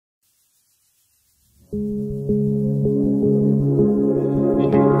Every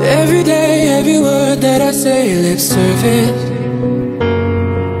day, every word that I say, lip service.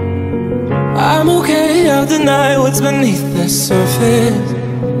 I'm okay, I'll deny what's beneath the surface.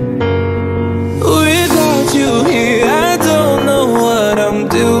 Without you here, I don't know what I'm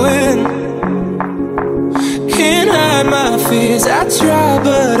doing. Can't hide my fears, I try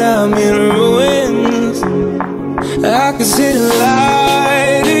but I'm in ruins. I could sit and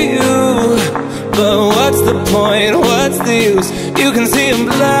lie to you, but what's the point, what's the use? You can see I'm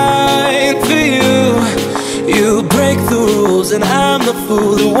blind for you. You break the rules and I'm the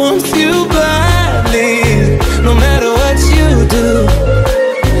fool who wants you badly. No matter what you do,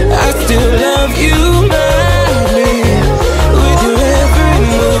 I still love you madly. With your every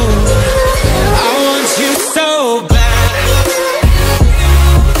move, I want you so bad.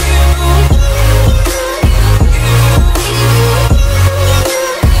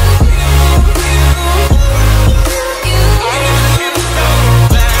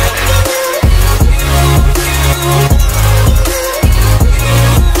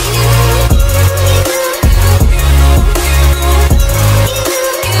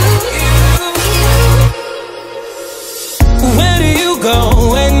 Where do you go?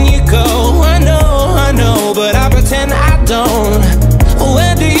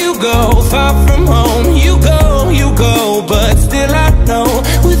 Far from home. You go, but still I know.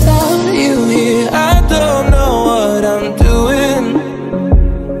 Without you here, I don't know what I'm doing.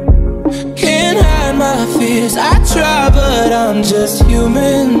 Can't hide my fears, I try, but I'm just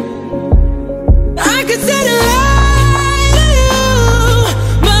human. I could sit and lie to you,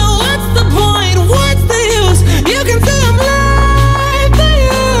 but what's the point, what's the use? You can say I'm lying for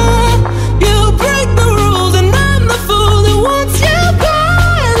you. You break the rules and I'm the fool who wants you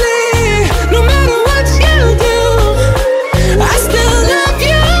badly. No matter what you do, I still love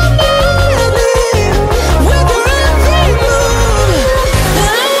you madly. With your every move,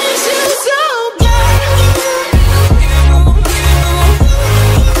 I want you so bad.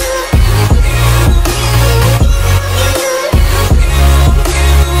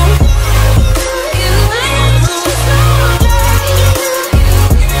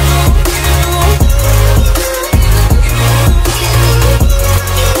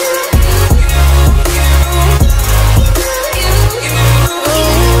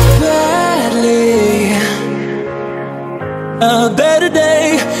 A better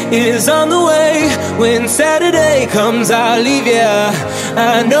day is on the way. When Saturday comes, I'll leave ya.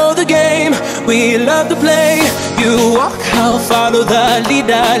 I know the game, we love to play. You walk, I'll follow the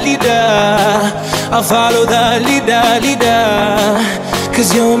leader. I'll follow the leader. 'Cause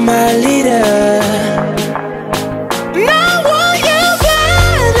you're my leader. Now want you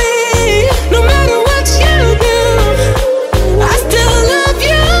badly. No matter what you do, I still love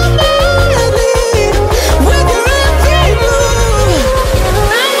you madly. With your every move,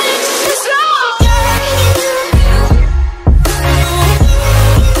 I want you so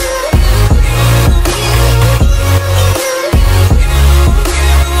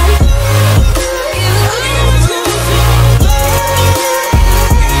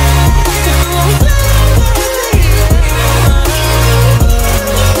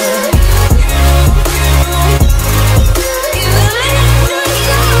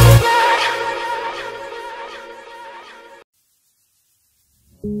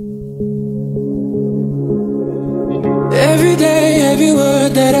every day, every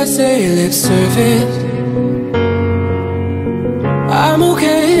word that I say, lip service. I'm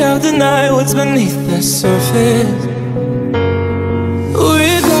okay, I'll deny what's beneath the surface.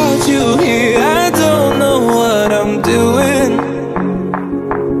 Without you here, I don't know what I'm doing.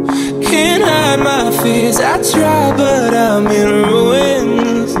 Can't hide my fears, I try but I'm in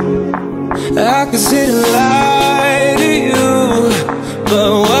ruins. I could sit and lie to you, but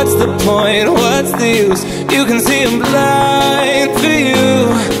what's the point, what's the use? You can see I'm blind for you.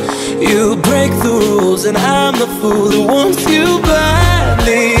 You break the rules and I'm the fool who wants you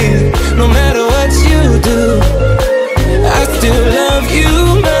badly. No matter what you do, I still love you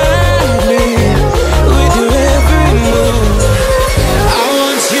madly. With your every move, I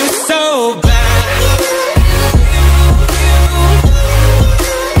want you so bad.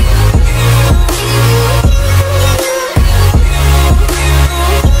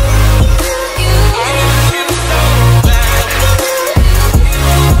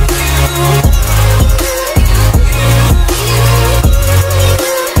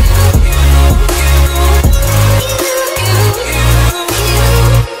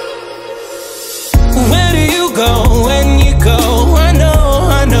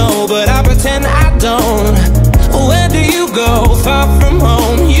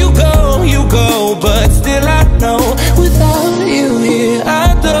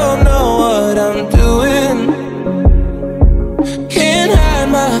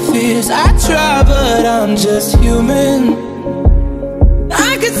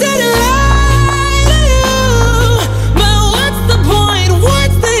 could sit and lie to you, but what's the point?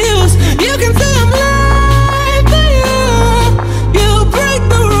 What's the use? You can say I'm lying for you. You break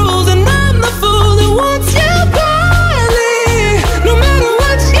the rules and I'm the fool who wants you badly. No matter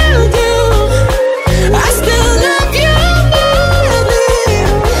what you do, I still love you madly.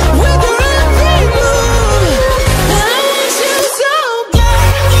 With your every move, I want you so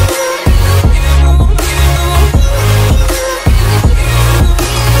bad.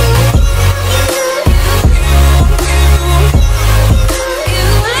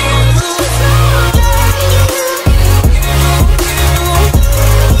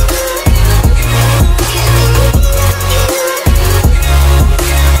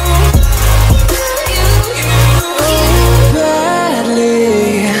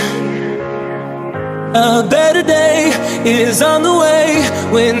 A better day is on the way.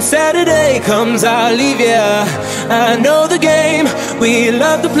 When Saturday comes, I'll leave ya. I know the game we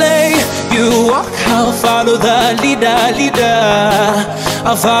love to play. You walk, I'll follow the leader.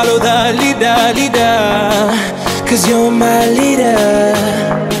 I'll follow the leader. 'Cause you're my leader.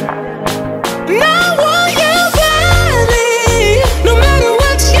 Now I want you badly. No matter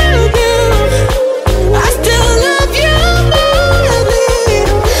what you do, I still love you madly.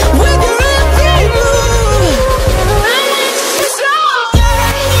 With your every move, I want you so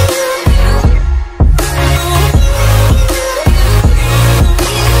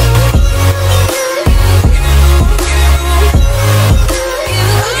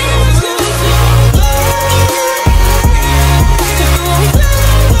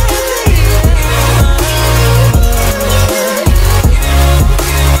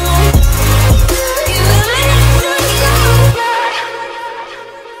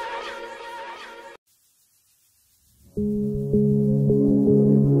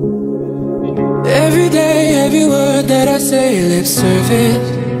every day, every word that I say, lip service.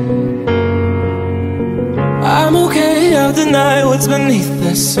 I'm okay, I'll deny what's beneath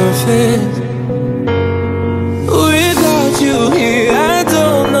the surface. Without you here, I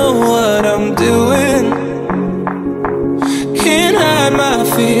don't know what I'm doing. Can't hide my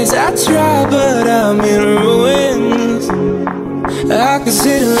fears, I try, but I'm in ruins. I could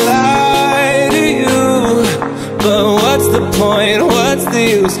sit and lie to you, but what's the point, what's the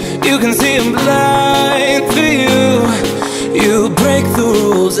use? You can see I'm blind for you. You break the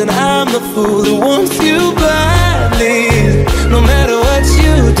rules and I'm the fool who wants you badly. No matter what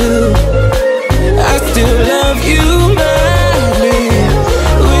you do, I still love you madly.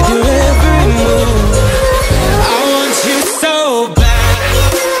 With your every move, I want you so bad.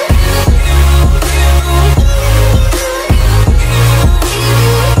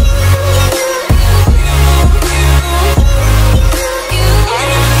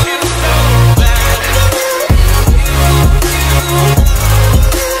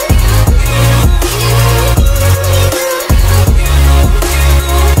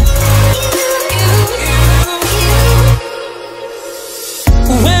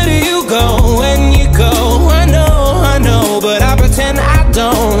 Where do you go when you go? I know, but I pretend I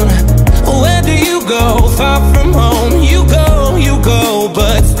don't. Where do you go? Far from home. You go,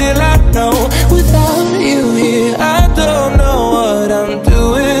 but still I know. Without you here, I don't know what I'm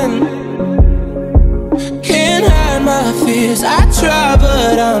doing. Can't hide my fears, I try,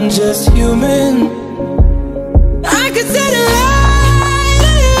 but I'm just human. I could sit and lie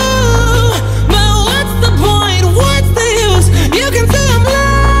to you, but what's the point? What's the use? You can say I'm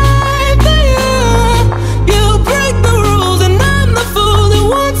lying for you. You break the rules and I'm the fool who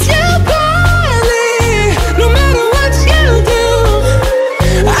wants you badly. No matter what you do,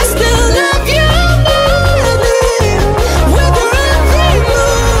 I still love you madly. With your every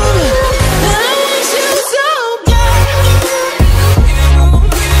move, I want you so bad.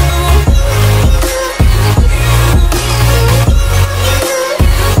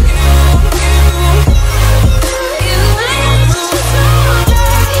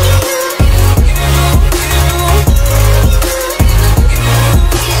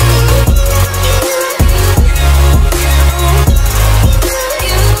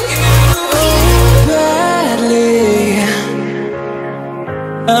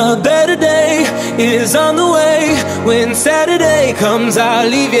 A better day is on the way. When Saturday comes, I'll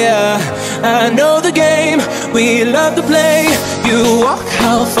leave ya. I know the game we love to play. You walk,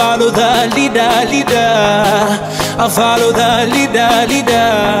 I'll follow the leader. I'll follow the leader.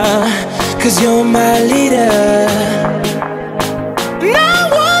 'Cause you're my leader. Now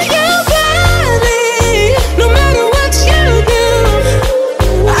I want you badly. No matter what you do,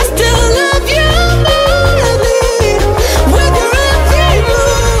 I still love you madly. With your every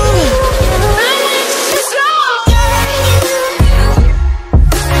move, I want you so bad.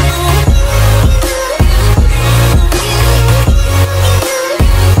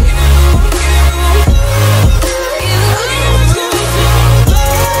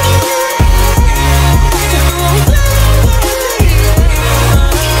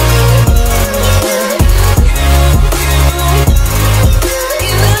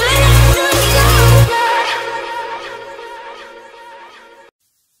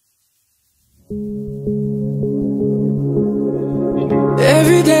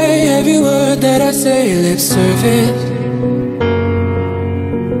 Every day, every word that I say, lip service.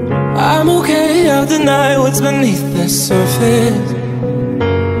 I'm okay, I'll deny what's beneath the surface.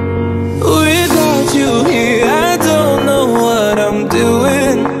 Without you here, I don't know what I'm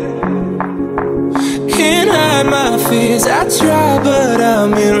doing. Can't hide my fears, I try but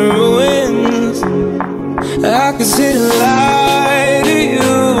I'm in ruins. I could sit and lie to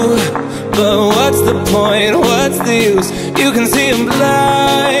you, but what's the point, what's the use? You can see I'm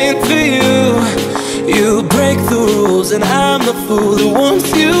blind for you. You break the rules and I'm the fool who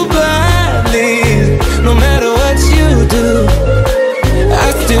wants you badly. No matter what you do,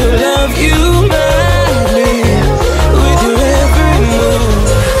 I still love you madly. With your every move,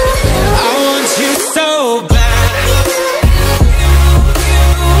 I want you so bad.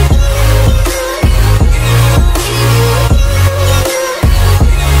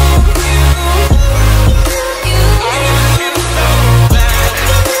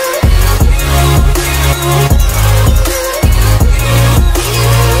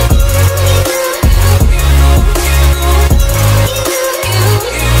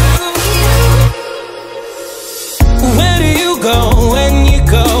 Where do you go?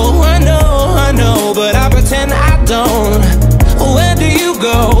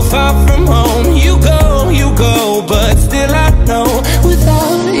 Far from home. You go, but still I know.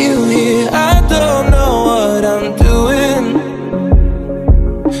 Without you here, I don't know what I'm doing.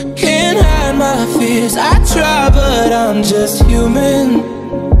 Can't hide my fears, I try but I'm just human.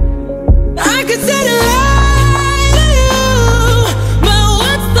 I could sit and lie to you, but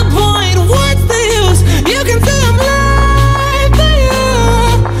what's the point, what's the use? You can say I'm lying for you.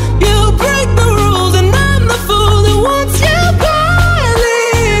 You break the rules and I'm the fool who wants you badly.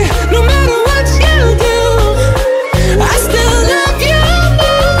 No matter what you do, I still love you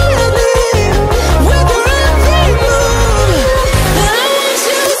madly. With your every move, I want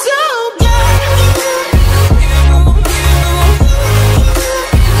you so bad.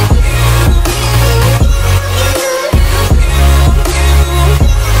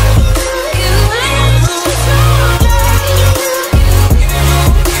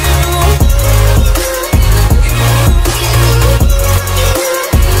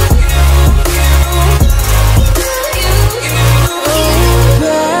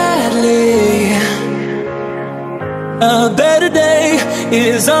 A better day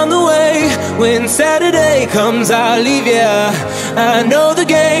is on the way. When Saturday comes, I'll leave ya. I know the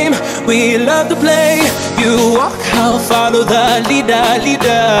game we love to play. You walk, I'll follow the leader.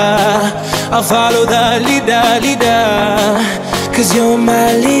 I'll follow the leader. 'Cause you're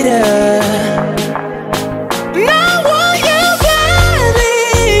my leader. Now want you badly.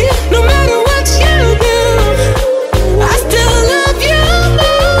 No matter what you do, I still love you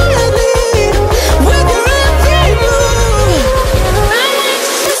madly. With your every move, I want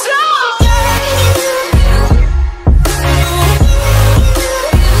you so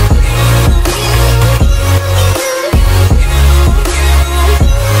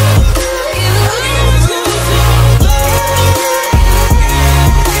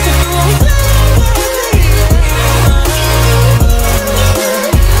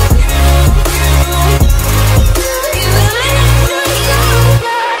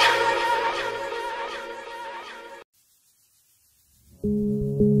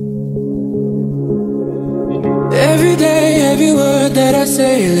every day, every word that I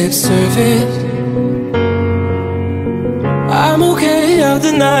say, lip service. I'm okay, I'll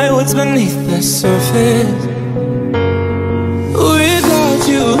deny what's beneath the surface. Without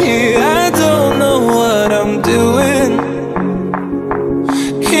you here, I don't know what I'm doing.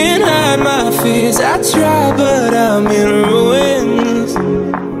 Can't hide my fears, I try but I'm in ruins.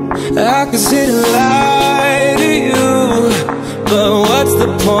 I could sit and lie to you, but what's the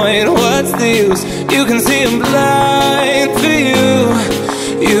point, what's the use? You can see I'm blind for you.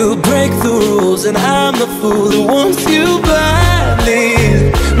 You break the rules and I'm the fool who wants you badly.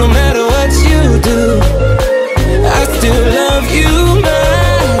 No matter what you do, I still love you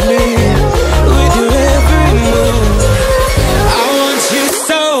madly. With your every move, I want you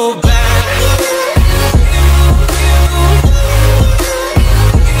so bad.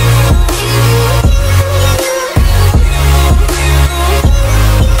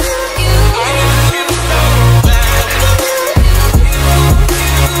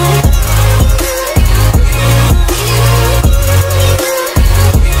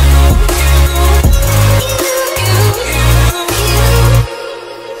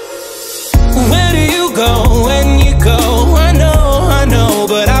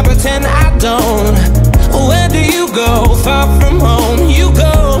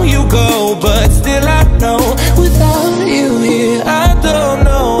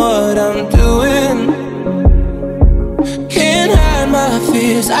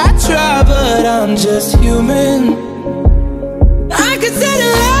 I'm just human. I could say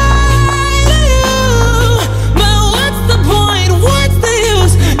a lie to you, but what's the point? What's the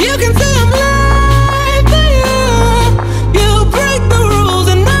use? You can say I'm lying for you. You break the rules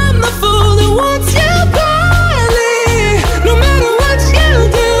and I'm the fool who wants you badly. No matter what you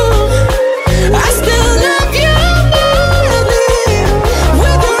do, I still love you madly.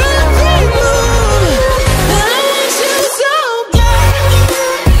 With your every move, and I want you so bad.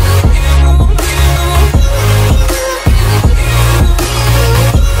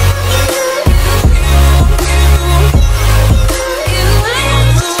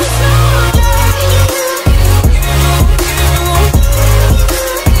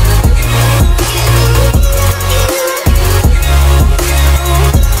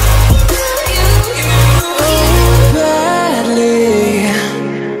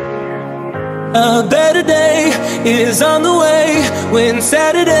 A better day is on the way. When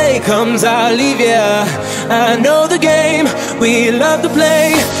Saturday comes, I'll leave ya. I know the game we love to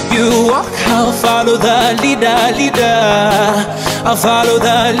play. You walk, I'll follow the leader. I'll follow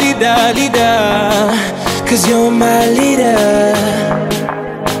the leader. 'Cause you're my leader.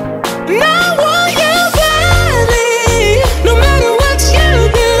 Now I want you badly. No matter what you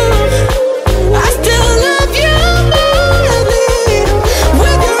do, I still love you madly.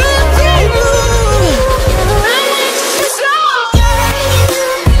 With your every move, I want you so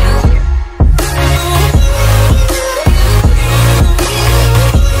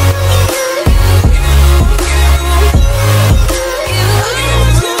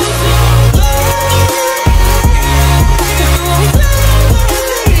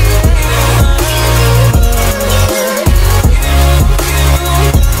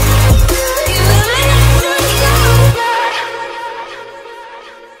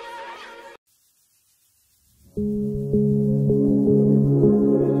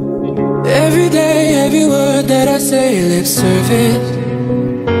every day, every word that I say, lip service.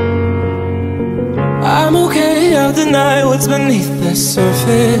 I'm okay, I'll deny what's beneath the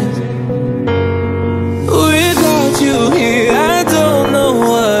surface. Without you here, I don't know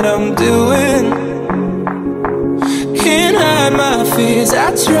what I'm doing. Can't hide my fears, I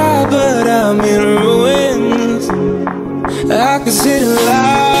try, but I'm in ruins. I could sit and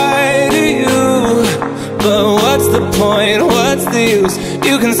lie to you, but what's the point, what's the use?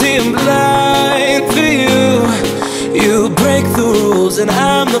 You can see I'm blind for you. You break the rules and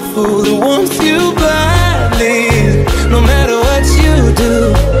I'm the fool who wants you badly. No matter what you do,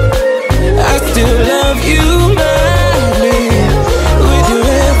 I still love you madly. With your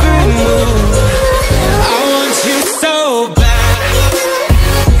every move, I want you so bad.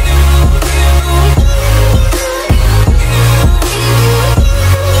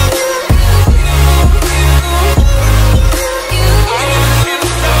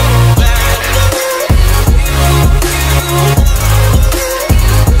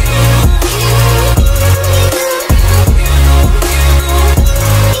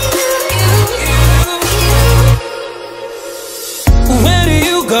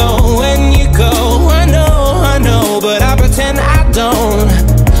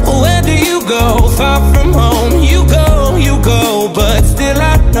 Far from home, you go, but still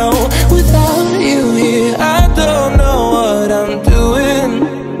I know without you here, I don't know what I'm doing.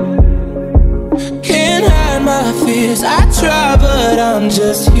 Can't hide my fears, I try, but I'm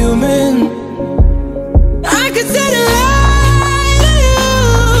just human. I could say a lie to you,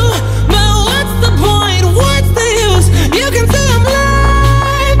 but what's the point, what's the use? You can say I'm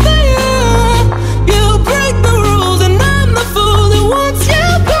lying for you. You break the rules and I'm the fool who wants you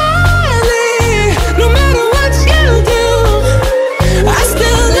badly. No matter what you do, I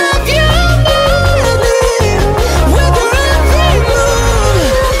still love you madly. With your every move,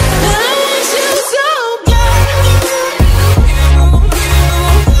 and I want you so bad.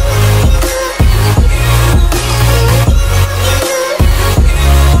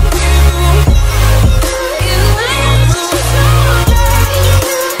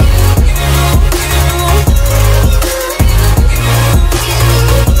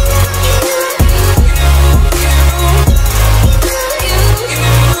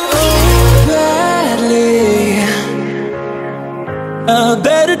 A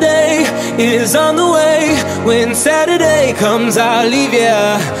better day is on the way. When Saturday comes, I'll leave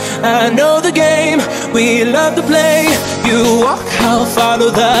ya. I know the game we love to play. You walk, I'll follow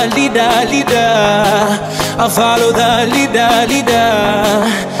the leader. I'll follow the leader.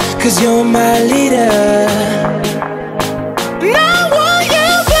 'Cause you're my leader. Now I want you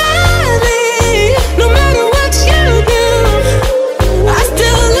badly. No matter what you do, I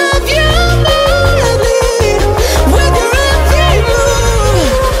still love you madly. With your every move,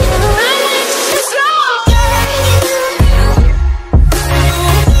 I want you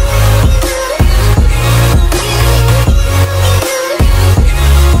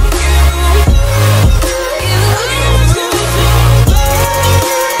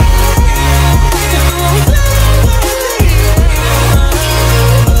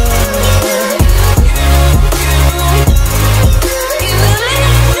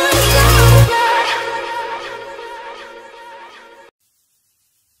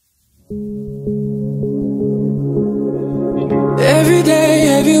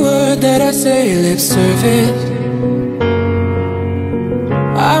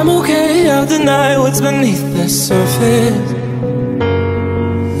I'm okay, I'll deny what's beneath the surface.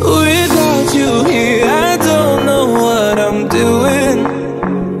 Without you here, I don't know what I'm doing.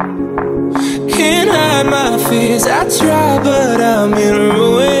 Can't hide my fears, I try but I'm in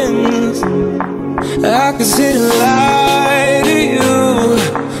ruins. I could sit and lie to you,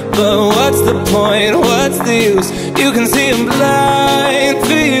 but what's the point, what's the use? You can see I'm blind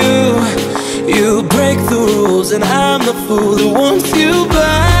for you. You break the rules and I'm the fool who wants you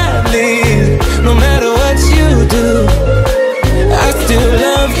badly. No matter what you do, I still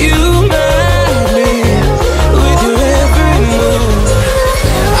love you madly. With your every move,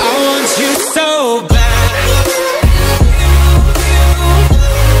 I want you so bad.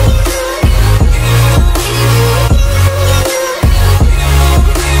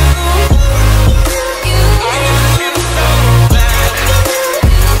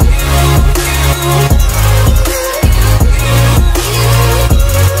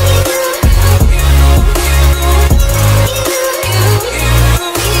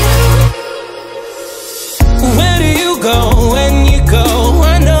 Where do you go?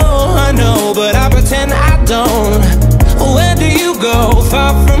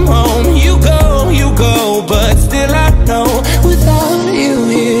 Far from home. You go, but still I know. Without you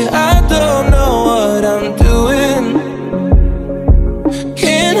here, I don't know what I'm doing.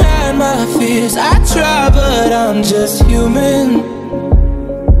 Can't hide my fears, I try but I'm just human.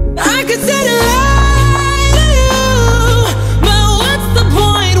 I could sit and lie to you, but what's the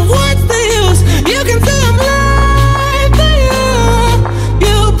point, what's the use? You can say I'm lying for you.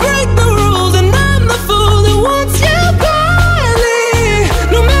 You break the rules and I'm the fool who wants you badly.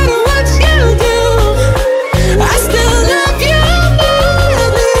 No matter what you do, I still love you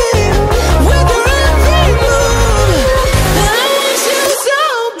madly. With your every move, I want you so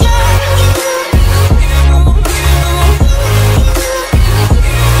bad.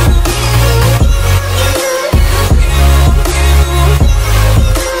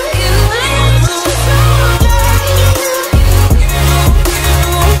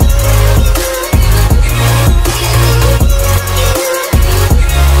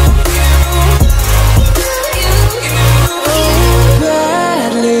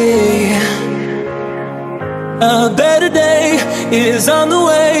 A better day is on the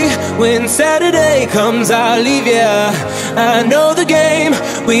way. When Saturday comes, I'll leave ya. I know the game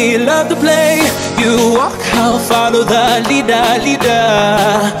we love to play. You walk, I'll follow the leader, leader.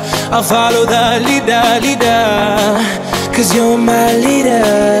 I'll follow the leader, leader. 'Cause you're my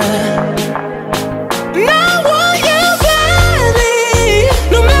leader. Now I want you badly.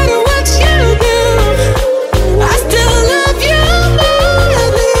 No matter what you do, I still love you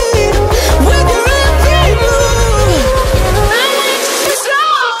madly. With your every move, I want you so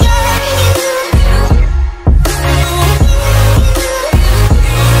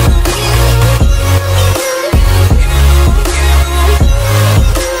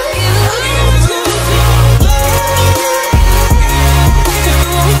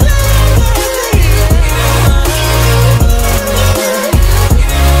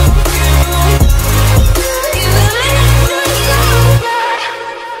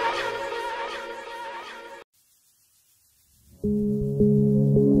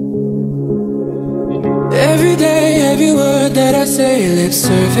every day, every word that I say, lip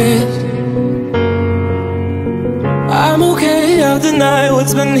service. I'm okay, I'll deny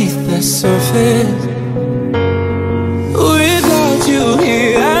what's beneath the surface. Without you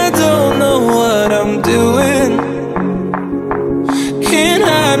here, I don't know what I'm doing. Can't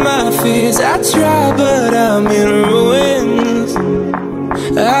hide my fears, I try but I'm in ruins.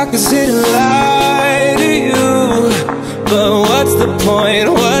 I could sit and lie to you, but what's the point,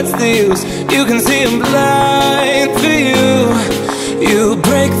 what's the use? You can see I'm blind for you. You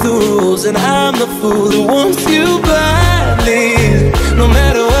break the rules and I'm the fool who wants you badly. No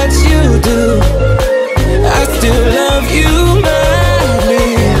matter what you do, I still love you madly.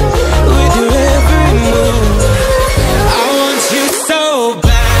 With your every move, I want you so bad.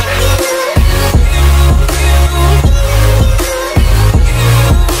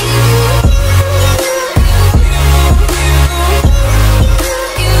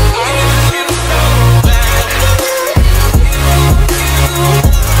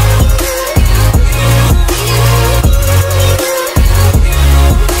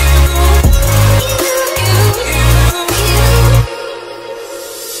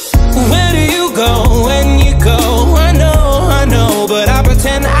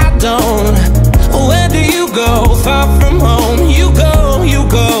 Far from home, you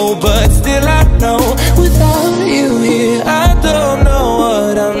go, but still I know. Without you here, I don't know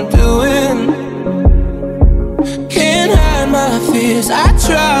what I'm doing. Can't hide my fears, I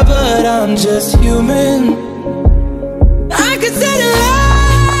try, but I'm just human. I could say a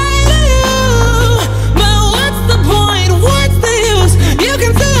lie to you, but what's the point? What's the use? You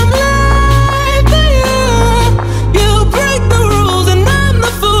can say I'm lying for you. You break the rules and I'm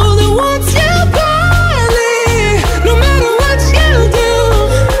the fool who wants you badly. No matter what you do,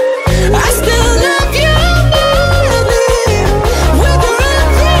 I still love you madly. With your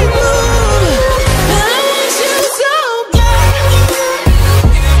every move, and I want you so bad.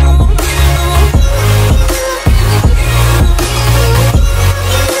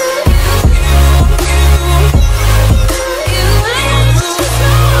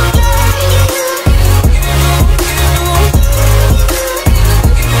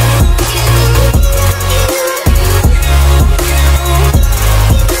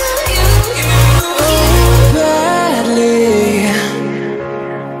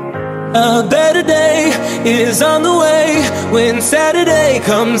 A better day is on the way. When Saturday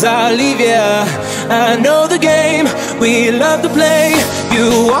comes, I'll leave ya. I know the game we love to play.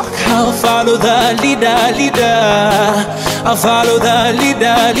 You walk, I'll follow the leader. I'll follow the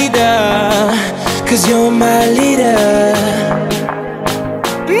leader. 'Cause you're my leader.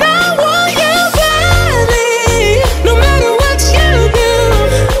 Now I want you badly. No matter what you do,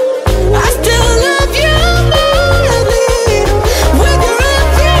 I still love you madly. With your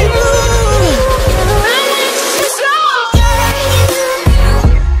every move, I want you so bad.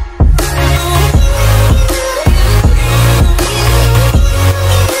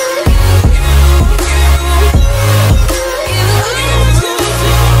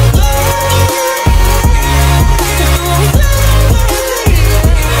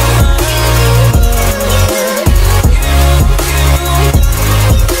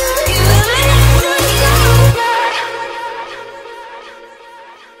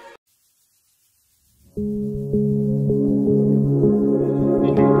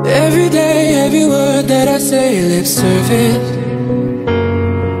 Every day, every word that I say, lip service.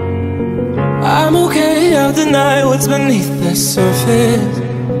 I'm okay, I'll deny what's beneath the surface.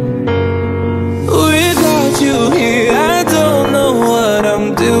 Without you here, I don't know what I'm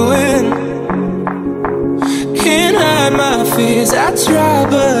doing. Can't hide my fears, I try,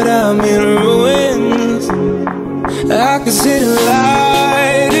 but I'm in ruins. I could sit and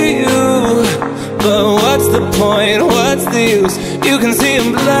lie to you, but what's the point, what's the use? You can see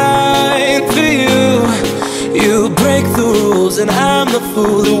I'm blind for you. You break the rules and I'm the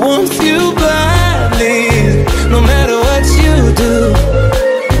fool who wants you badly. No matter what you do,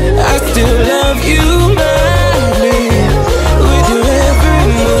 I still love you madly. With your every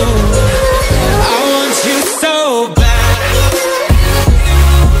move, I want you so bad.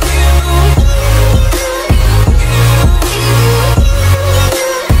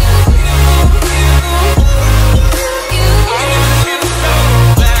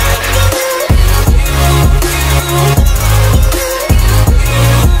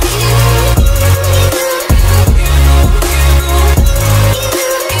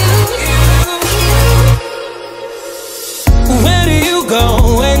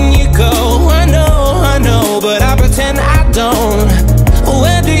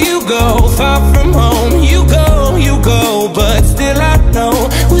 Far from home, you go, but still I know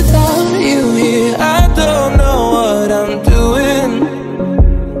without you here, I don't know what I'm doing.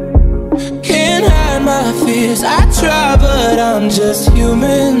 Can't hide my fears, I try, but I'm just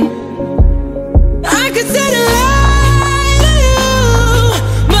human. I could say a lie to you,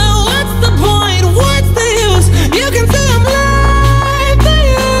 but what's the point, what's the use? You can say I'm lying for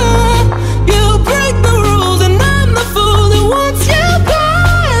you. You break the rules and I'm the fool who wants you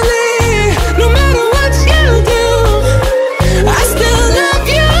badly. No matter what you do, I still love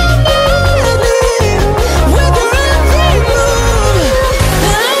you madly. With your every move,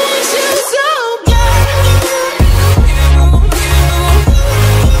 and I want you so bad.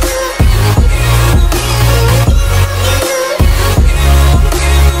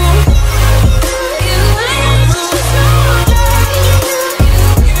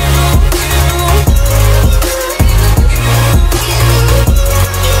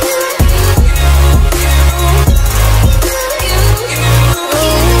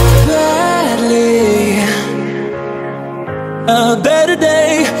 A better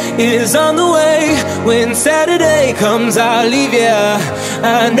day is on the way. When Saturday comes, I'll leave ya.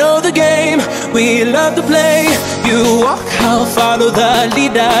 I know the game we love to play. You walk, I'll follow the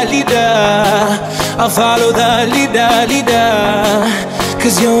leader. I'll follow the leader.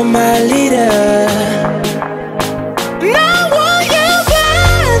 'Cause you're my leader. Now I want you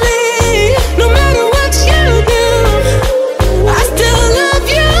badly. No matter what you do, I still love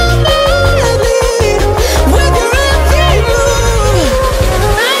you madly. With your every move,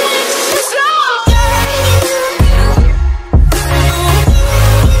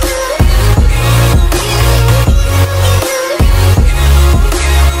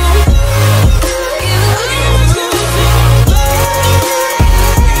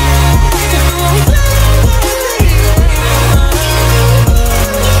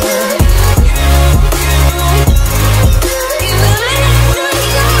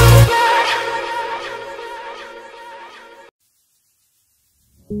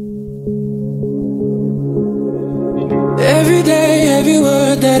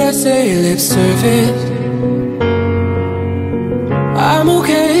 that I say, lip service. I'm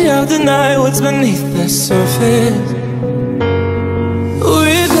okay, I'll deny what's beneath the surface.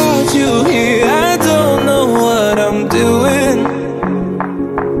 Without you here, I don't know what I'm doing.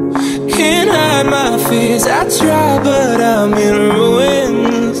 Can't hide my fears, I try but I'm in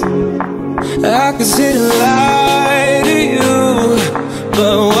ruins. I could sit and lie to you,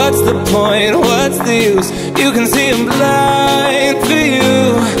 but what's the point, what's the use? You can see I'm blind for you.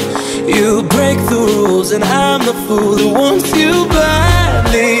 You break the rules and I'm the fool who wants you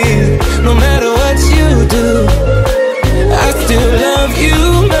badly. No matter what you do, I still love you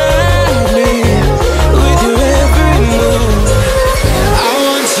madly. With your every move, I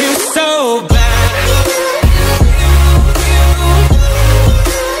want you so bad.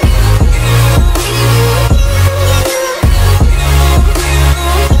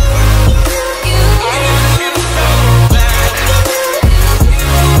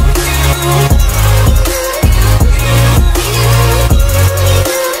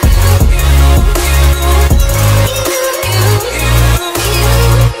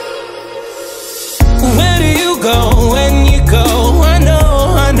 Where do you go?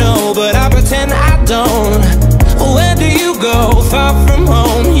 Far from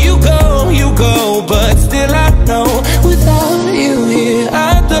home. You go, but still I know. Without you here,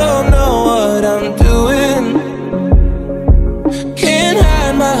 I don't know what I'm doing. Can't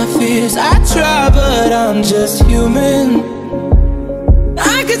hide my fears, I try but I'm just human.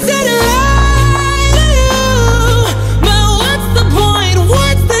 I could sit and lie to you, but what's the point,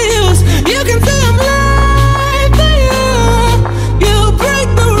 what's the use? You can say I'm lying for you. You break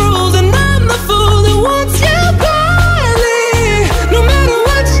the rules and I'm the fool who wants you badly. No matter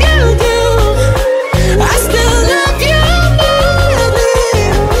what you do, I still love you madly.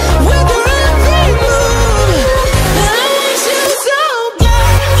 With your every move, I want you so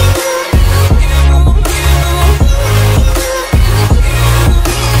bad.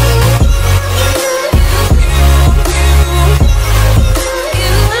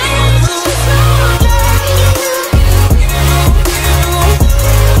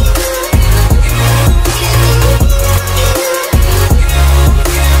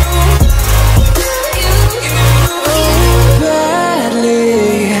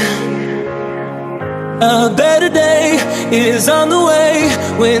 A better day is on the way.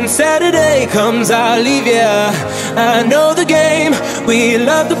 When Saturday comes, I'll leave ya. I know the game, we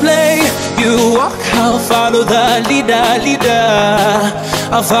love to play. You walk, I'll follow the leader.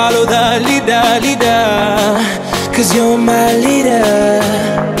 I'll follow the leader. 'Cause you're my leader.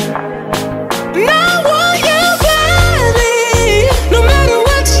 Now want you badly. No matter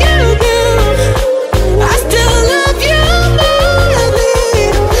what you do, I still love you madly.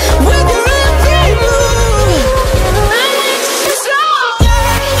 With your every move, I want you so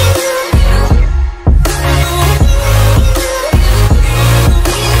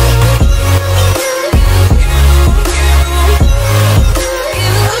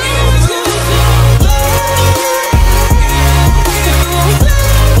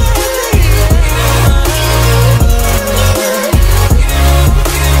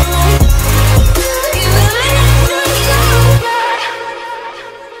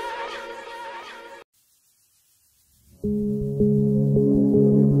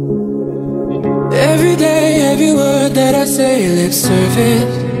every day, every word that I say, lip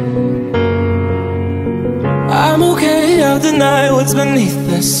service. I'm okay, I'll deny what's beneath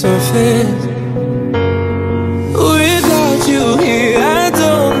the surface. Without you here, I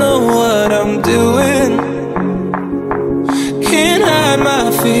don't know what I'm doing. Can't hide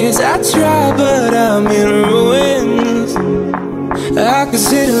my fears, I try but I'm in ruins. I could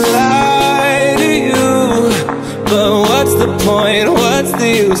sit and lie to you, but what's the point, what's the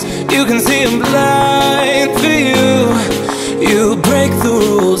use? You can see I'm blind for you. You break the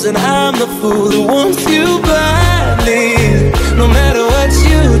rules and I'm the fool who wants you badly. No matter what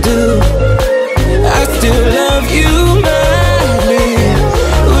you do, I still love you madly.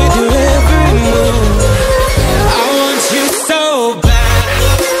 With your every move, I want you so bad.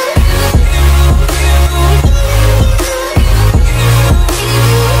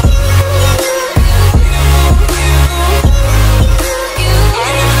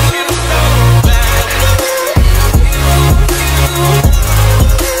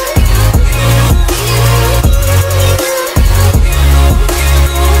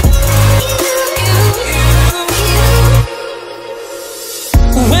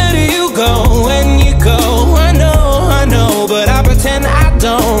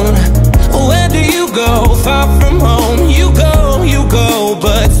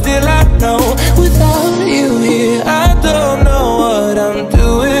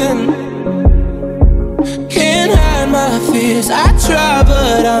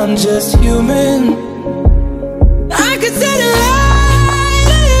 just human. I could say a lie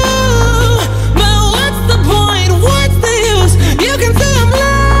to you, but what's the point? What's the use? You can say I'm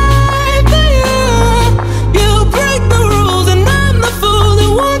lying to you. You break the rules and I'm the fool who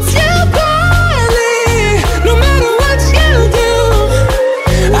wants you badly. No matter what you do,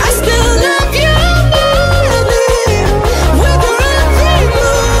 I still love you madly. With your every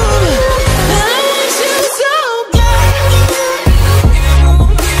move, and I want you so bad.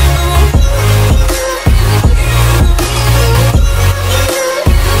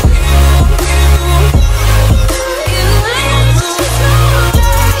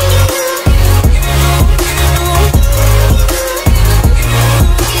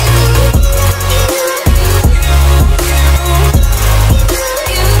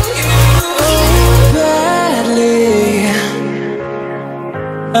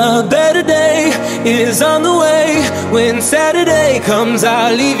 A better day is on the way. When Saturday comes,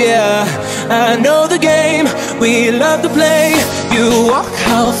 I'll leave ya. I know the game we love to play. You walk,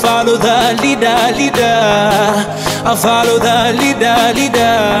 I'll follow the leader, leader. I'll follow the leader,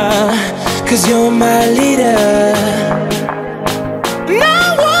 leader. 'Cause you're my leader. Now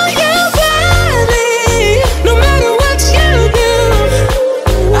I want you badly. No matter what you do,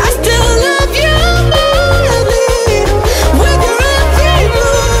 I still love you madly. With your every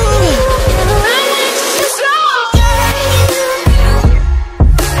move, I want you so bad.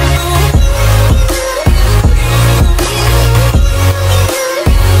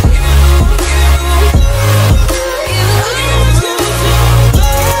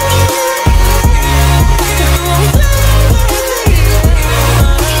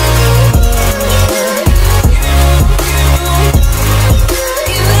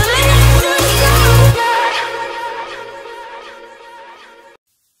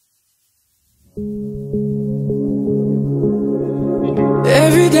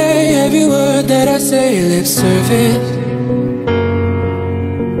 Every day, every word that I say, lip service.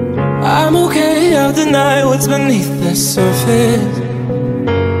 I'm okay, I'll deny what's beneath the surface.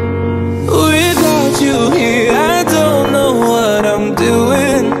 Without you here, I don't know what I'm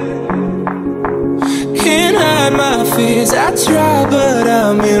doing. Can't hide my fears, I try, but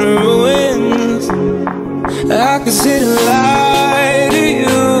I'm in ruins. I could sit and lie to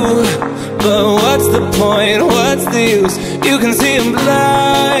you, but what's the point, what's the use? You can see I'm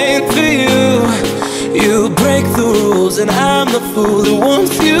blind for you. You break the rules and I'm the fool who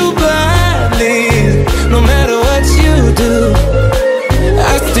wants you badly. No matter what you do,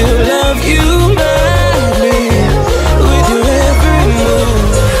 I still love you madly. With your every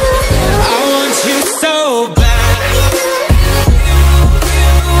move, I want you so bad.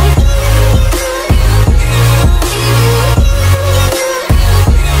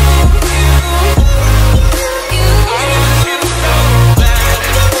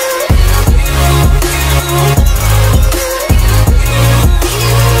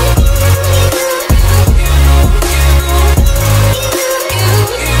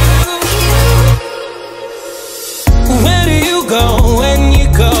 Where do you go when you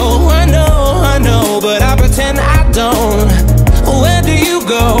go? I know, but I pretend I don't. Where do you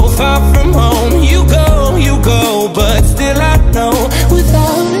go? Far from home. You go, but still I know.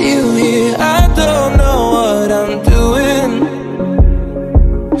 Without you here, I don't know what I'm doing.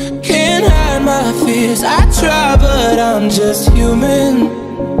 Can't hide my fears, I try, but I'm just human.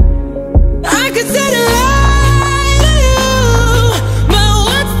 I could say a lie to you, but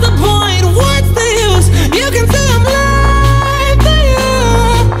what's the point? What's the use? You can say I'm lying to you.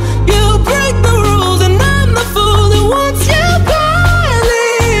 You break the rules and I'm the fool who wants you badly.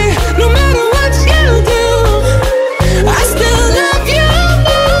 No matter what you do, I still love you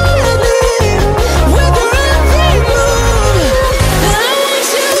madly. With your every move, and I want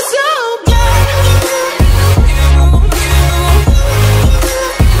you so bad.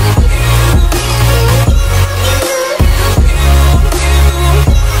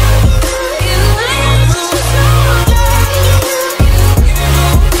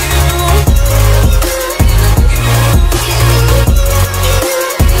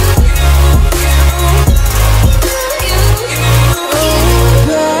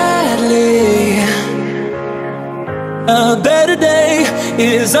 A better day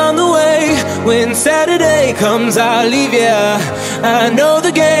is on the way. When Saturday comes, I'll leave ya. I know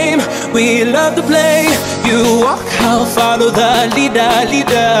the game we love to play. You walk, I'll follow the leader,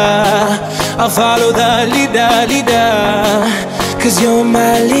 leader. I'll follow the leader, leader. 'Cause you're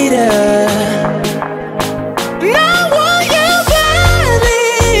my leader. Now I want you badly.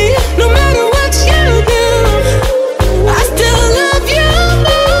 No matter what you do, I still love you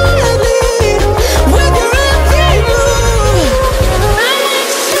madly. With your every move, I want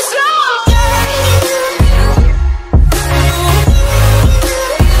you so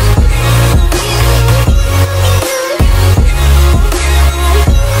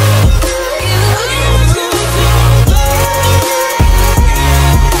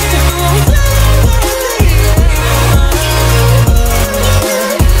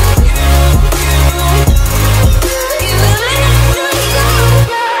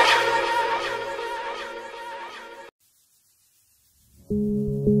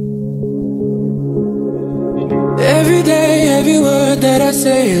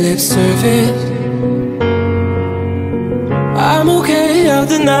say lip service. I'm okay, I'll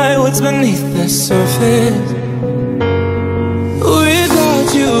deny what's beneath the surface. Without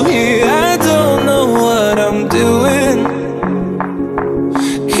you here, I don't know what I'm doing.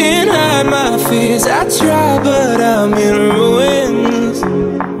 Can't hide my fears, I try but I'm in ruins.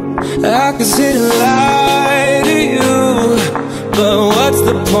 I could sit and lie to you, but what's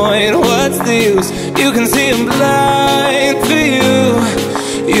the point, what's the use? You can see I'm blind for you.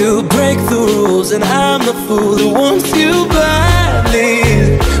 You break the rules and I'm the fool who wants you badly.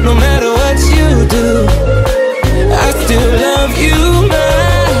 No matter what you do, I still love you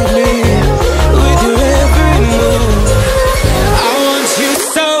madly. With your every move, I want you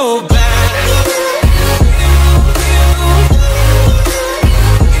so bad.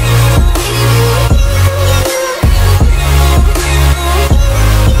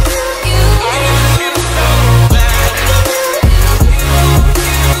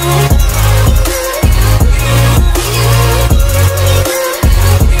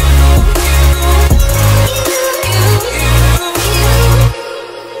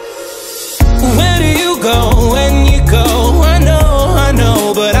 Where do you go?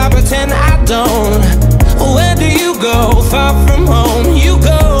 Far from home. You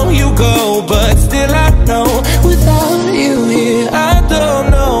go, but still I know. Without you here, I don't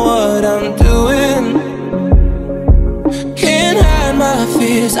know what I'm doing. Can't hide my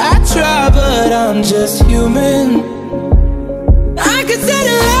fears, I try but I'm just human. I could sit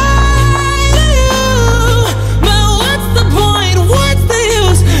and lie to you, but what's the point, what's the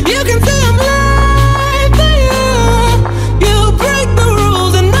use? You can say I'm lying for you. You break the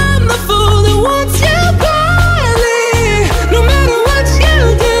rules and I'm the fool who wants you badly. No matter what you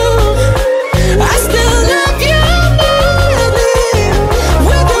do, I still love you madly.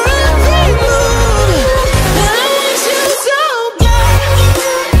 With your every move, and I want you so bad.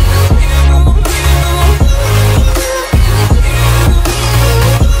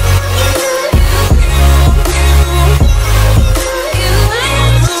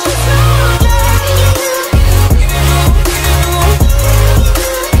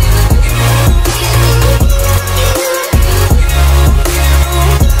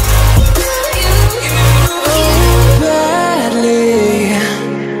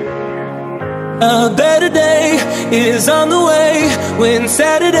 A better day is on the way. When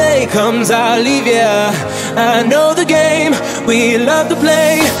Saturday comes, I'll leave ya. I know the game we love to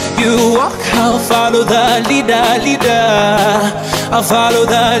play. You walk, I'll follow the leader. I'll follow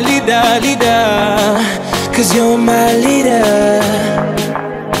the leader. 'Cause you're my leader.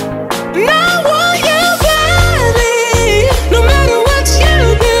 Now want you badly. No matter what you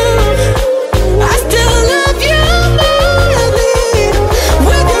do, I still love you madly.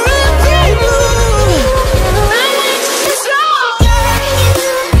 With your every move, I want you so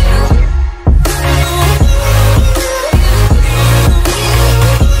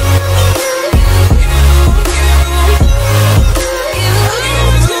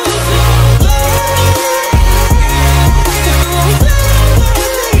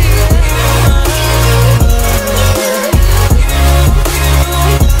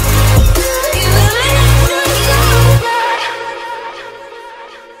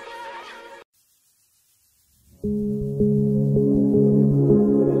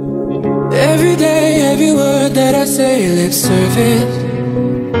every day, every word that I say, lip service.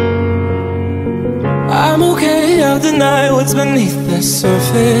 I'm okay, I'll deny what's beneath the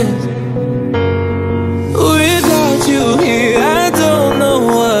surface. Without you here, I don't know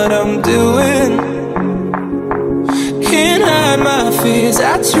what I'm doing. Can't hide my fears,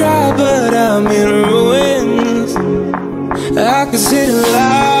 I try but I'm in ruins. I could sit and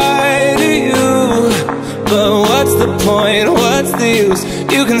lie to you, but what's the point, what's the use?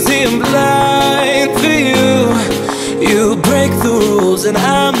 You can see I'm blind for you. You break the rules and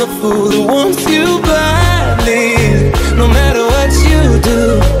I'm the fool who wants you badly. No matter what you do,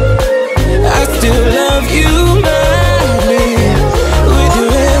 I still love you madly. With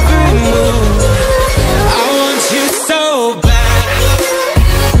your every move, I want you so bad.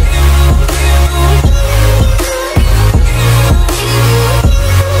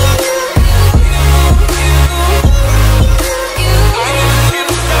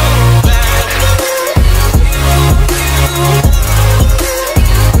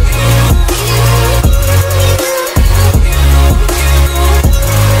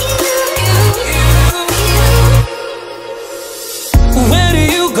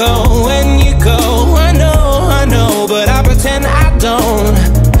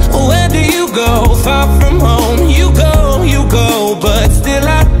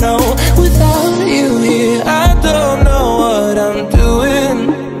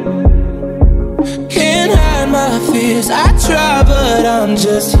 fears. I try, but I'm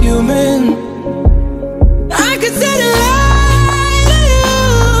just human. I could sit and lie to you,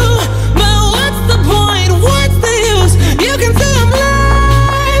 but what's the point? What's the use? You can say I'm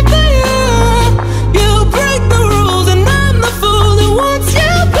lying for you. You break the rules and I'm the fool who wants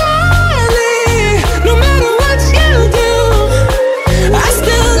you badly. No matter what you do, I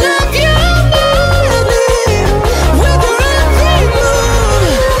still love you madly. With your every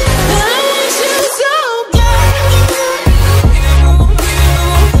move, I want you so bad.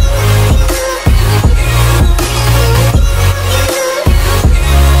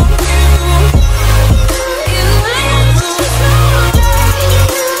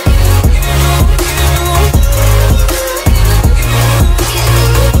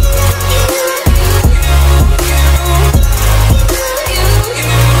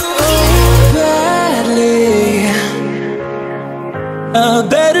 A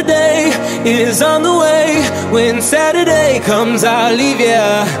better day is on the way. When Saturday comes, I'll leave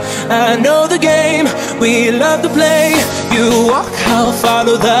ya. I know the game we love to play. You walk, I'll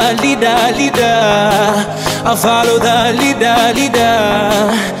follow the leader, leader. I'll follow the leader, leader.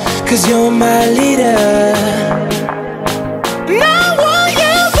 'Cause you're my leader. Now I want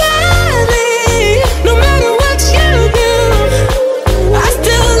you badly. No matter what you do, I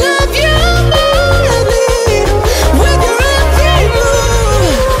still love you madly. With your every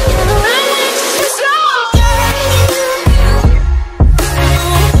move, I want you so bad.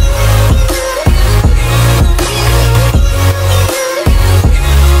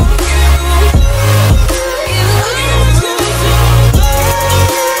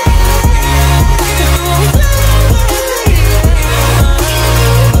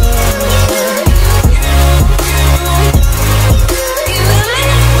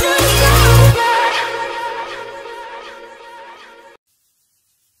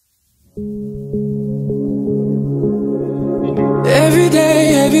 Every day,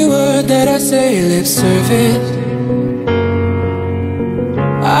 every word that I say, lip service.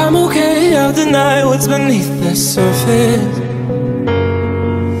 I'm okay, I'll deny what's beneath the surface.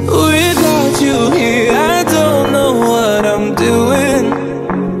 Without you here, I don't know what I'm doing.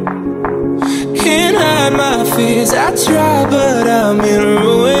 Can't hide my fears, I try, but I'm in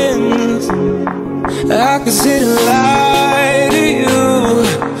ruins. I could sit and lie to you,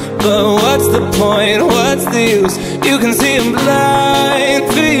 but what's the point, what's the use? You can see I'm blind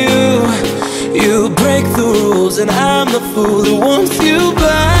for you. You break the rules and I'm the fool who wants you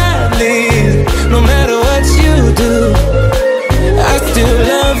badly. No matter what you do, I still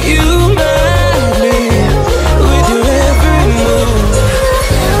love you madly. With your every move,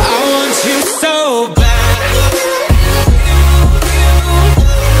 I want you so bad.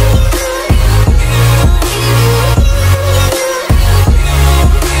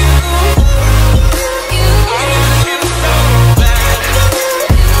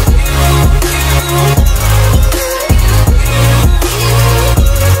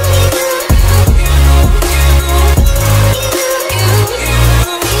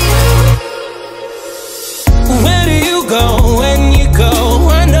 Where do you go when you go?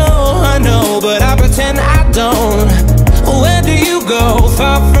 I know, but I pretend I don't. Where do you go?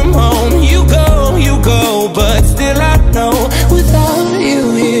 Far from home. You go, but still I know. Without you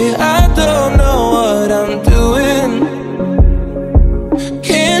here, I don't know what I'm doing.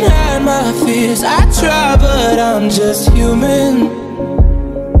 Can't hide my fears, I try, but I'm just human.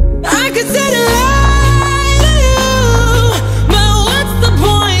 I could sit and lie to you, but what's the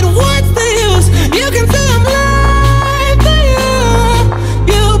point? What's the use? You can say I'm lying for you.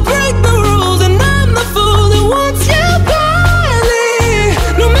 You break the rules and I'm the fool who wants you badly.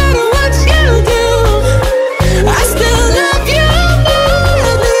 No matter what you do, I still love you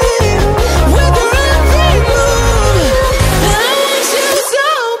madly. With your every move, I want you so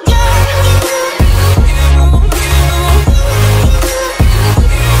bad.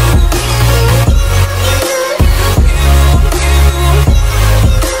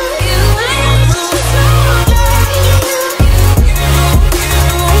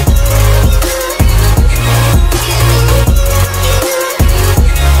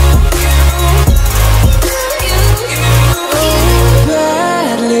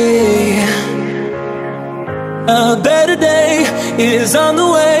 A better day is on the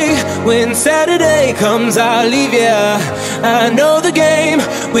way. When Saturday comes, I'll leave ya. I know the game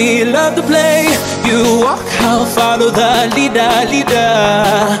we love to play. You walk, I'll follow the leader, leader.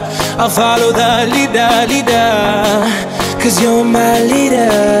 I'll follow the leader, leader. 'Cause you're my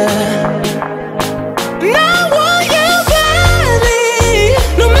leader. Now I want you badly.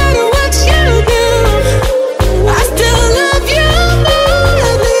 No matter what you do, I still love you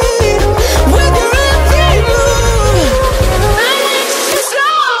madly. With your every move,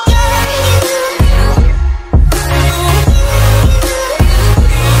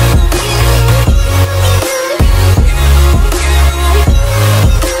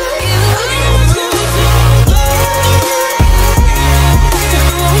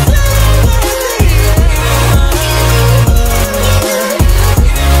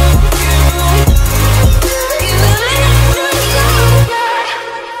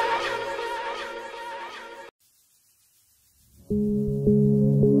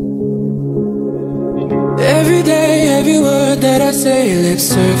 I say lip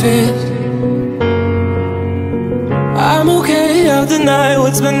service. I'm okay, I'll deny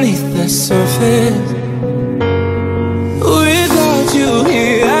what's beneath the surface. Without you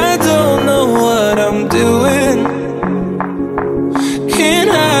here, I don't know what I'm doing. Can't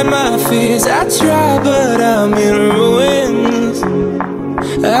hide my fears, I try but I'm in ruins.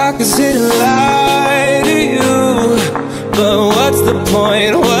 I could sit and lie to you, but what's the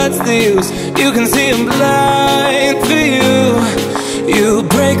point, what's the use? You can see I'm blind for you. You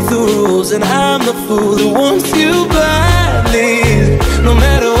break the rules and I'm the fool who wants you badly. No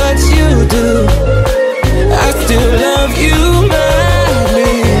matter what you do, I still love you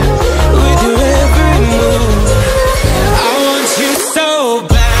madly. With your every move, I want you so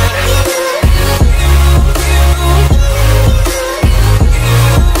bad.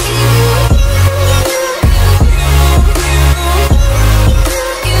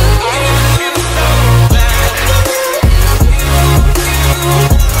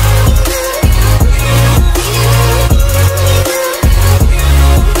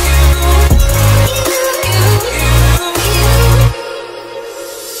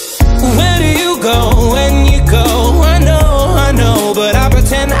 Where do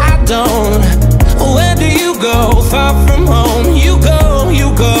you go? Far from home. You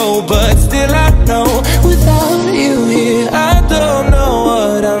go, but still I know. Without you here, I don't know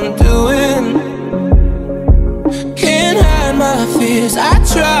what I'm doing. Can't hide my fears, I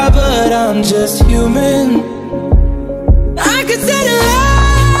try but I'm just human. I could say a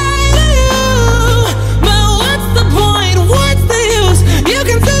lie to you, but what's the point, what's the use? You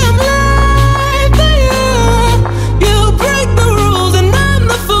can say I'm lying for you. You break the rules and I'm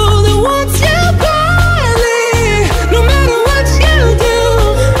the fool who wants you badly. No matter what you do,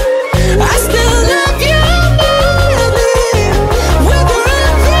 I still love you madly. With your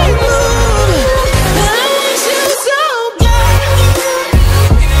every move, I want you so bad.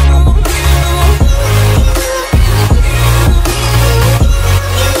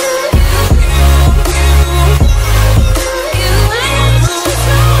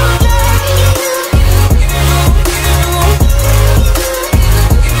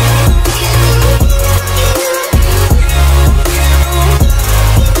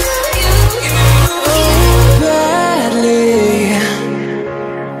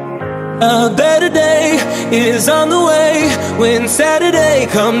 A better day is on the way. When Saturday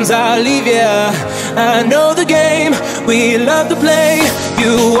comes, I'll leave ya. I know the game we love to play.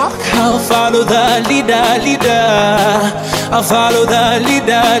 You walk, I'll follow the leader. I'll follow the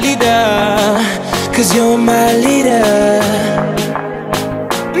leader. 'Cause you're my leader.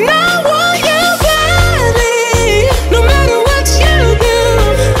 Now want you badly. No matter what you do,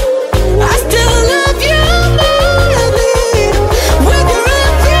 I still love you madly. With your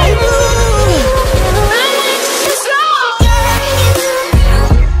every move, I want you so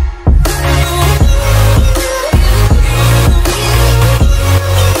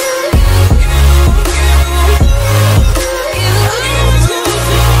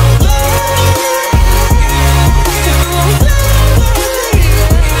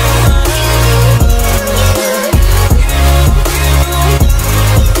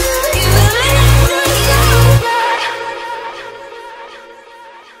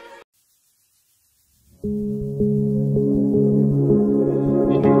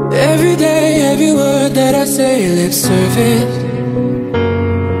every day, every word that I say, lip service.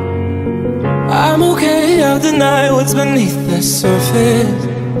 I'm okay, I'll deny what's beneath the surface.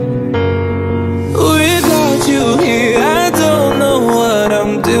 Without you here, I don't know what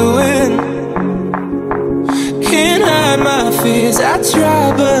I'm doing. Can't hide my fears, I try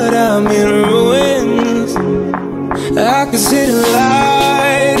but I'm in ruins. I could sit and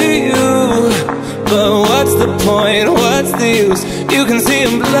lie to you, but what's the point, what's the use? You can see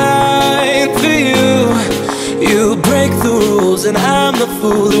I'm blind for you. You break the rules and I'm the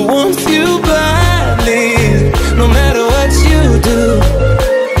fool who wants you badly. No matter what you do,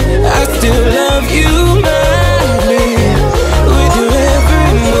 I still love you madly. With your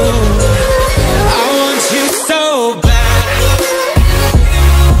every move, I want you so bad.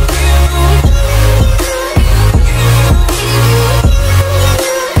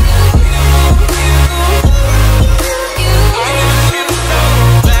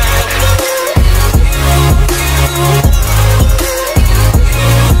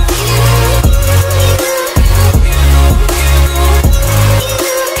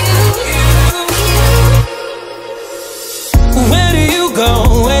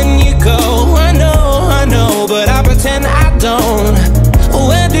 Don't.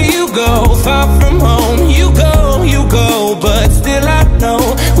 Where do you go? Far from home. You go, but still I know.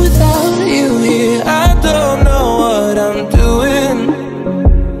 Without you here, I don't know what I'm doing.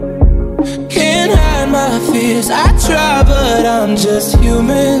 but I'm just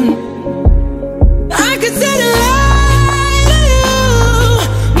human. I could say to lie to you,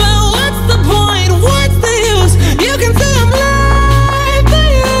 but what's the point, what's the use? You can say I'm lying to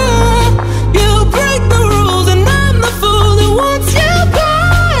you. You break the rules and I'm the fool who wants you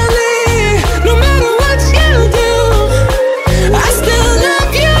badly. No matter what you do, I still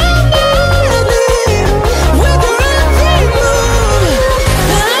love you madly. With every move,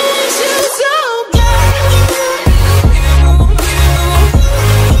 I want you so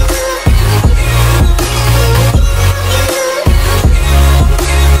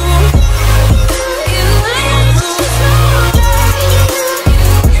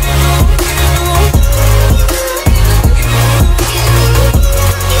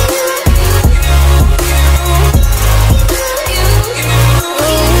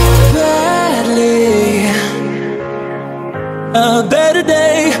a better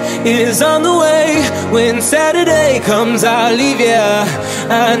day is on the way. When Saturday comes, I'll leave ya.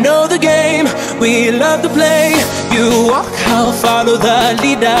 I know the game we love to play. You walk, I'll follow the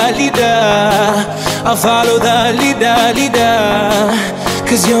leader. I'll follow the leader.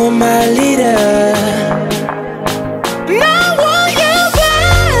 'Cause you're my leader.